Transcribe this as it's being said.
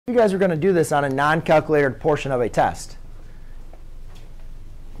You guys are going to do this on a non-calculated portion of a test.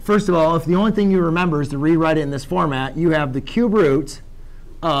 First of all, if the only thing you remember is to rewrite it in this format, you have the cube root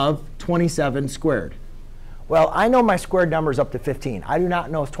of 27 squared. Well, I know my squared number is up to 15. I do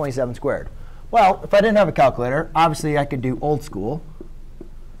not know it's 27 squared. Well, if I didn't have a calculator, obviously I could do old school,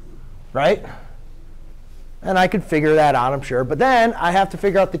 right? And I could figure that out, I'm sure. But then I have to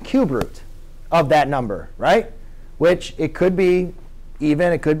figure out the cube root of that number, right? Which it could be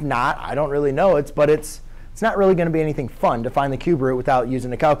even, it could not. I don't really know. But it's not really going to be anything fun to find the cube root without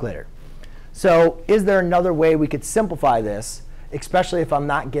using a calculator. So is there another way we could simplify this, especially if I'm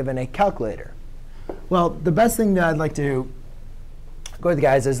not given a calculator? Well, the best thing that I'd like to go with,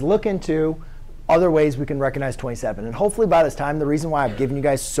 guys, is look into other ways we can recognize 27. And hopefully by this time, the reason why I've given you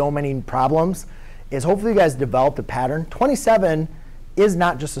guys so many problems is hopefully you guys developed a pattern. 27 is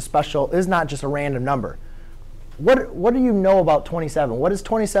not just a random number. What do you know about 27? What has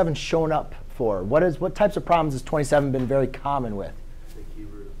 27 shown up for? What types of problems has 27 been very common with? The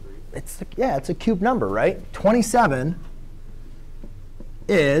cube root of 3. It's a cube number, right? 27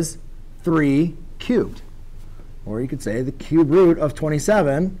 is 3 cubed. Or you could say the cube root of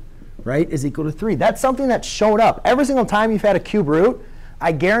 27, right, is equal to 3. That's something that's shown up. Every single time you've had a cube root,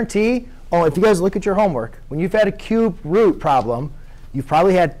 I guarantee, if you guys look at your homework, when you've had a cube root problem, you've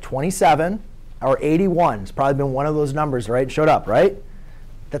probably had 27 or 81. It's probably been one of those numbers, right? Showed up, right?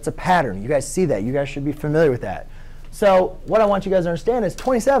 That's a pattern. You guys see that. You guys should be familiar with that. So what I want you guys to understand is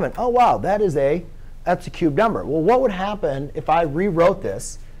 27. Oh, wow, that's a cube number. Well, what would happen if I rewrote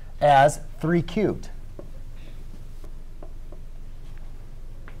this as 3 cubed?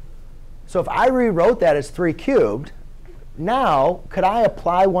 So if I rewrote that as 3 cubed, now could I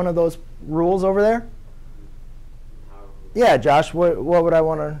apply one of those rules over there? Yeah, Josh, what would I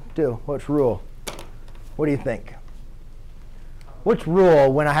want to do? Which rule? What do you think? Which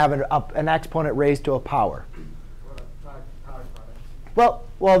rule when I have an exponent raised to a power?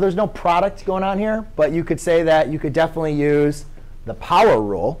 Well, there's no product going on here. But you could say that you could definitely use the power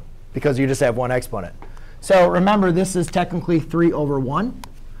rule because you just have one exponent. So remember, this is technically 3 over 1.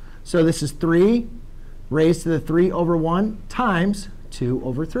 So this is 3 raised to the 3 over 1 times 2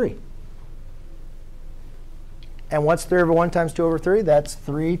 over 3. And what's 3 over 1 times 2 over 3? That's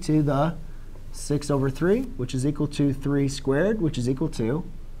 3 to the 6 over 3, which is equal to 3 squared, which is equal to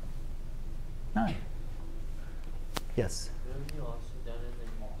 9. Yes? Haven't you also done it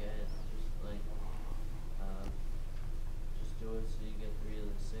and you get just do it so you get 3 to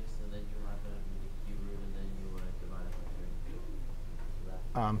the 6th, and then you have it under the cube root, and then you divide it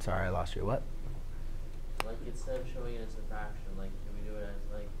by 3. I'm sorry, I lost you. What? Like instead of showing it as a fraction, like can we do it as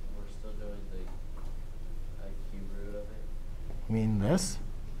we're still doing the cube root of it? You mean this?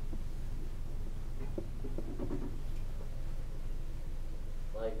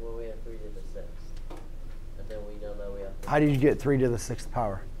 Like when we have 3 to the 6th, and then we know that we have. How did you get 3 to the 6th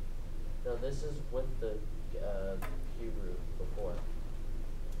power? No, this is with the cube root before.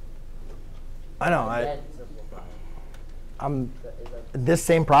 I know. Then simplify. This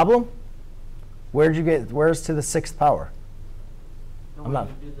same problem? Where's to the 6th power? No, I'm not.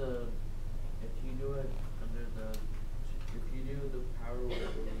 if you do it under if you do the power rule, you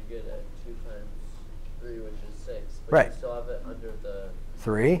get 2 times 3, which is 6. But Right. you still have it under the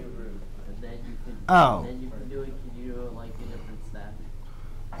 3? cube root, and then you can. Oh. Then you can do it. Can you do it like a different step?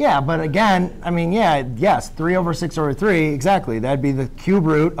 Yeah, but again, yes, 3 over 6 over 3, exactly. That'd be the cube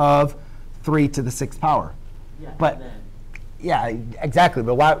root of 3 to the 6th power. Yeah. But and then, yeah, exactly.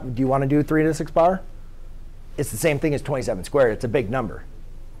 But why do you want to do 3 to the 6th power? It's the same thing as 27 squared. It's a big number,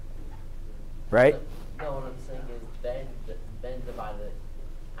 right? no, what I'm saying is then divide it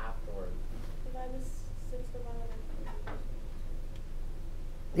afterwards. Divide the 6 divided by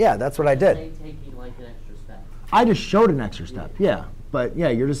 3. Yeah, that's what I did. Taking like an extra step. I just showed an extra step, yeah. But yeah,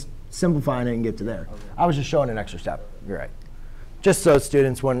 you're just simplifying it and get to there. Okay. I was just showing an extra step. You're right. Just so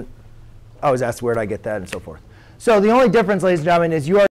students, when I was asked where did I get that and so forth. So the only difference, ladies and gentlemen, is you are